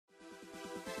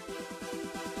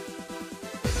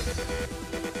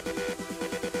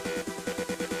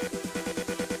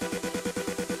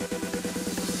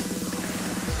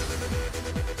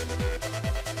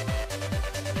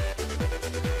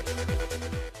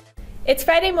It's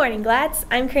Friday morning, Glads.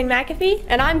 I'm Corinne McAfee.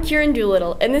 And I'm Kieran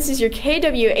Doolittle, and this is your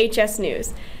KWHS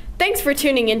News. Thanks for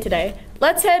tuning in today.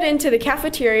 Let's head into the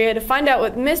cafeteria to find out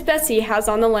what Miss Bessie has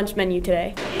on the lunch menu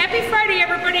today. Happy Friday,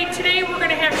 everybody. Today we're going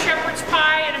to have shepherd's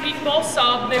pie and a meatball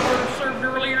sub. They were served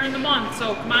earlier in the month,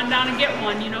 so come on down and get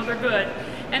one. You know they're good.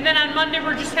 And then on Monday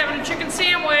we're just having a chicken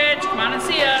sandwich. Come on and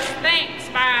see us. Thanks.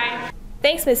 Bye.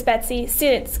 Thanks, Miss Betsy.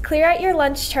 Students, clear out your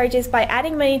lunch charges by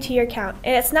adding money to your account,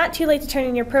 and it's not too late to turn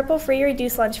in your purple free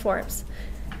reduced lunch forms.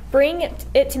 Bring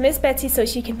it to Miss Betsy so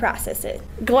she can process it.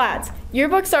 Glads,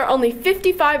 yearbooks are only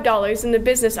 $55 in the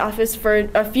business office for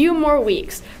a few more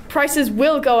weeks. Prices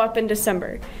will go up in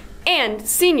December. And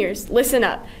seniors, listen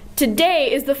up.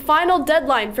 Today is the final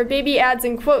deadline for baby ads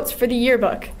and quotes for the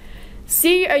yearbook.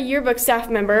 See a yearbook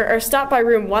staff member or stop by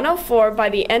room 104 by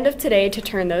the end of today to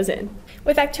turn those in.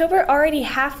 With October already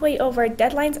halfway over,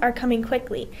 deadlines are coming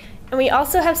quickly. And we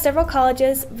also have several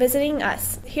colleges visiting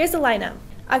us. Here's the lineup.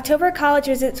 October college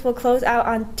visits will close out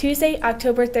on Tuesday,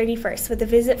 October 31st with a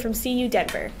visit from CU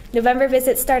Denver. November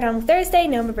visits start on Thursday,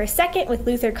 November 2nd with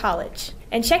Luther College.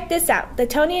 And check this out, the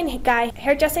Tony and Guy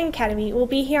Hairdressing Academy will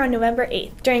be here on November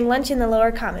 8th during lunch in the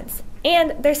lower commons.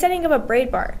 And they're setting up a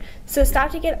braid bar, so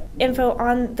stop to get info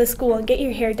on the school and get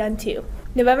your hair done too.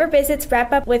 November visits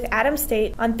wrap up with Adams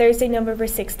State on Thursday, November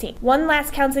 16th. One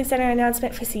last Counseling Center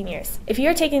announcement for seniors. If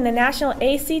you're taking the National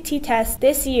ACT test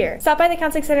this year, stop by the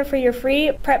Counseling Center for your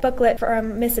free prep booklet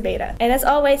from Miss Abeda. And as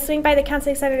always, swing by the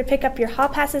Counseling Center to pick up your hall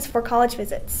passes for college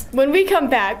visits. When we come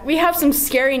back, we have some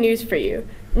scary news for you.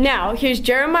 Now, here's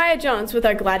Jeremiah Jones with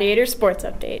our Gladiator Sports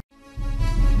Update.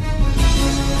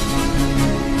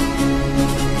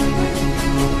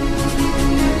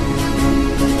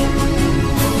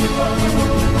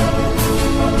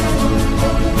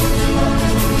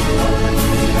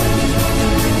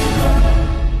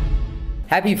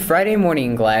 Happy Friday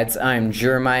morning, Glads. I'm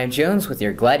Jeremiah Jones with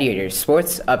your Gladiator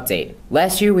Sports Update.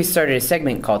 Last year we started a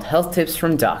segment called Health Tips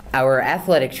from Doc, our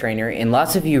athletic trainer, and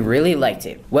lots of you really liked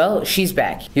it. Well, she's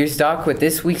back. Here's Doc with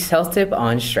this week's health tip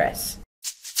on stress.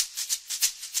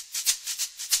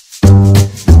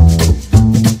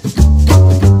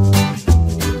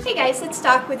 Hey guys, it's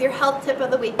Doc with your health tip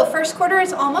of the week. The first quarter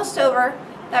is almost over.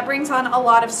 That brings on a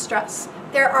lot of stress.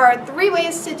 There are 3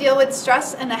 ways to deal with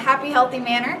stress in a happy, healthy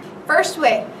manner. First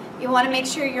way, you want to make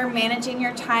sure you're managing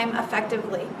your time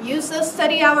effectively. Use those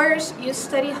study hours, use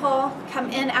study hall, come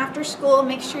in after school,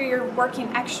 make sure you're working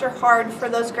extra hard for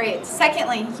those grades.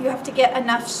 Secondly, you have to get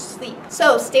enough sleep.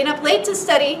 So staying up late to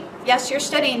study, yes, you're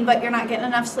studying, but you're not getting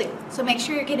enough sleep. So make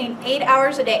sure you're getting 8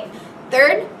 hours a day.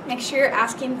 Third, make sure you're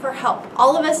asking for help.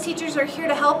 All of us teachers are here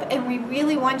to help, and we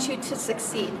really want you to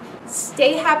succeed.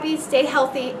 Stay happy, stay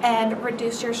healthy, and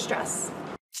reduce your stress.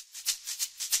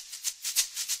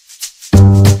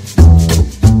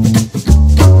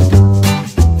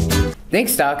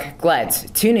 Thanks, Doc.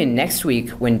 Glads, tune in next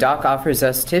week when Doc offers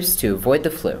us tips to avoid the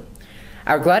flu.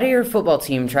 Our Gladiator football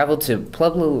team traveled to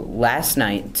Pueblo last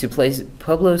night to play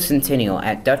Pueblo Centennial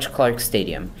at Dutch Clark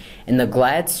Stadium, and the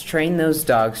Glads trained those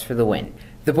dogs for the win.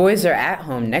 The boys are at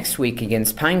home next week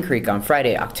against Pine Creek on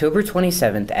Friday, October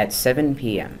 27th at 7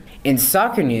 p.m. In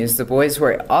soccer news, the boys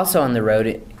were also on the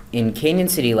road in Canyon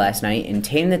City last night and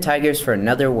tamed the Tigers for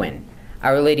another win.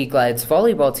 Our Lady Glads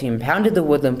volleyball team pounded the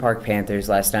Woodland Park Panthers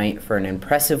last night for an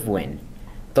impressive win.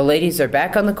 The ladies are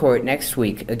back on the court next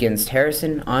week against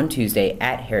Harrison on Tuesday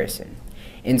at Harrison.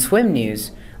 In swim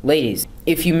news, ladies,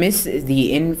 if you missed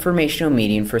the informational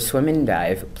meeting for swim and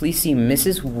dive, please see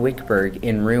Mrs. Wickberg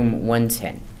in room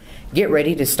 110. Get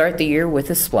ready to start the year with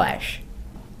a splash.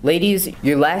 Ladies,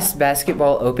 your last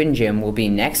basketball open gym will be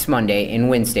next Monday and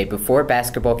Wednesday before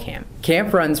basketball camp.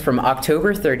 Camp runs from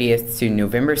October 30th to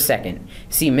November 2nd.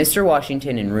 See Mr.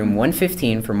 Washington in room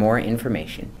 115 for more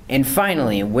information. And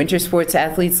finally, winter sports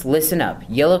athletes, listen up.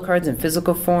 Yellow cards and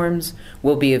physical forms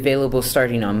will be available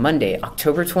starting on Monday,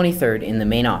 October 23rd in the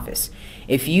main office.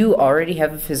 If you already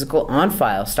have a physical on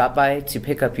file, stop by to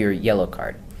pick up your yellow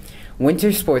card.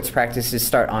 Winter sports practices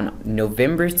start on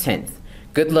November 10th.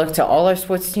 Good luck to all our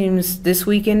sports teams this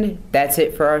weekend. That's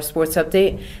it for our sports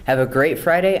update. Have a great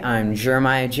Friday. I'm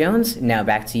Jeremiah Jones. Now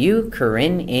back to you,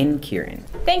 Corinne and Kieran.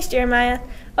 Thanks, Jeremiah.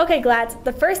 Okay, Glads,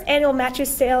 the first annual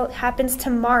mattress sale happens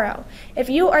tomorrow. If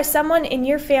you or someone in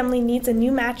your family needs a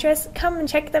new mattress, come and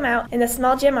check them out in the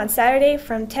small gym on Saturday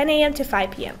from 10 a.m. to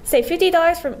 5 p.m. Save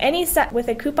 $50 from any set with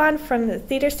a coupon from the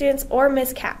theater students or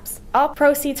Miss Caps. All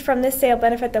proceeds from this sale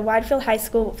benefit the Widefield High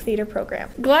School Theater Program.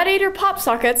 Gladiator pop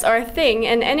sockets are a thing,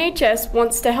 and NHS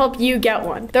wants to help you get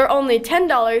one. They're only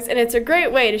 $10, and it's a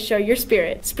great way to show your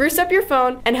spirit, spruce up your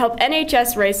phone, and help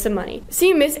NHS raise some money.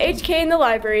 See Miss HK in the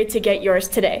library to get yours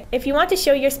today. If you want to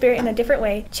show your spirit in a different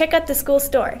way, check out the school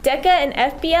store. DECA and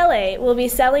FBLA will be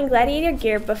selling Gladiator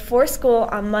gear before school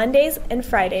on Mondays and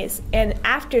Fridays, and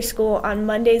after school on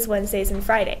Mondays, Wednesdays, and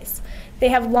Fridays. They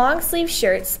have long sleeve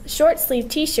shirts, short sleeve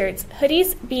t-shirts,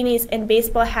 hoodies, beanies, and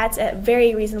baseball hats at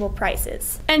very reasonable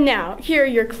prices. And now, here are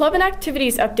your club and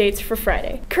activities updates for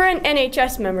Friday. Current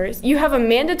NHS members, you have a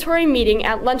mandatory meeting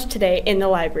at lunch today in the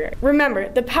library. Remember,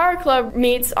 the Power Club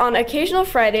meets on occasional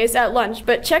Fridays at lunch,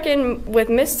 but check in with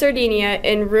Miss Sardinia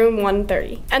in room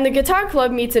 130. And the Guitar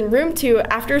Club meets in room 2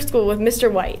 after school with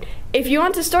Mr. White. If you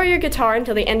want to store your guitar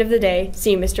until the end of the day,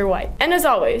 see Mr. White. And as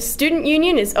always, Student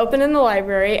Union is open in the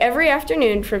library every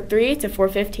afternoon from 3 to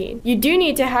 4:15. You do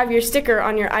need to have your sticker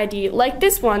on your ID, like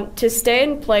this one, to stay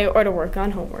and play or to work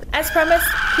on homework. As promised,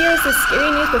 here is the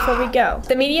scary news before we go.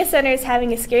 The Media Center is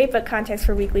having a scary book contest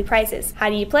for weekly prizes. How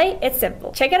do you play? It's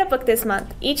simple. Check out a book this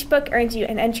month. Each book earns you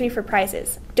an entry for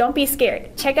prizes. Don't be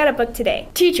scared. Check out a book today.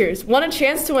 Teachers, want a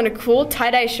chance to win a cool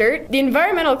tie-dye shirt? The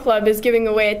Environmental Club is giving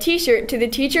away a t-shirt to the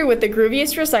teacher with the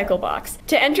grooviest recycle box.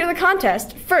 To enter the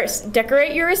contest, first,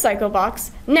 decorate your recycle box,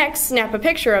 next, snap a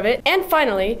picture of it, and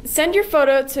finally, send your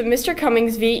photo to Mr.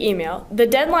 Cummings via email. The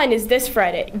deadline is this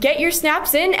Friday. Get your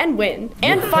snaps in and win.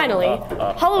 And finally,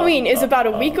 Halloween is about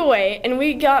a week away, and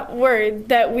we got word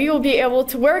that we will be able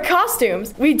to wear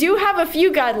costumes. We do have a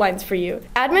few guidelines for you.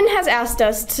 Admin has asked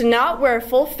us to not wear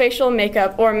full facial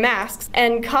makeup or masks,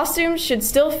 and costumes should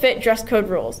still fit dress code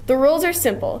rules. The rules are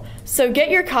simple, so get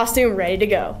your costume ready to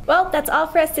go. Well, that's all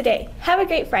for us today. Have a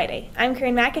great Friday. I'm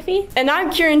Corinne McAfee. And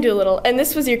I'm Kieran Doolittle, and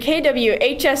this was your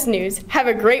KWHS News. Have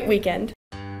a great weekend.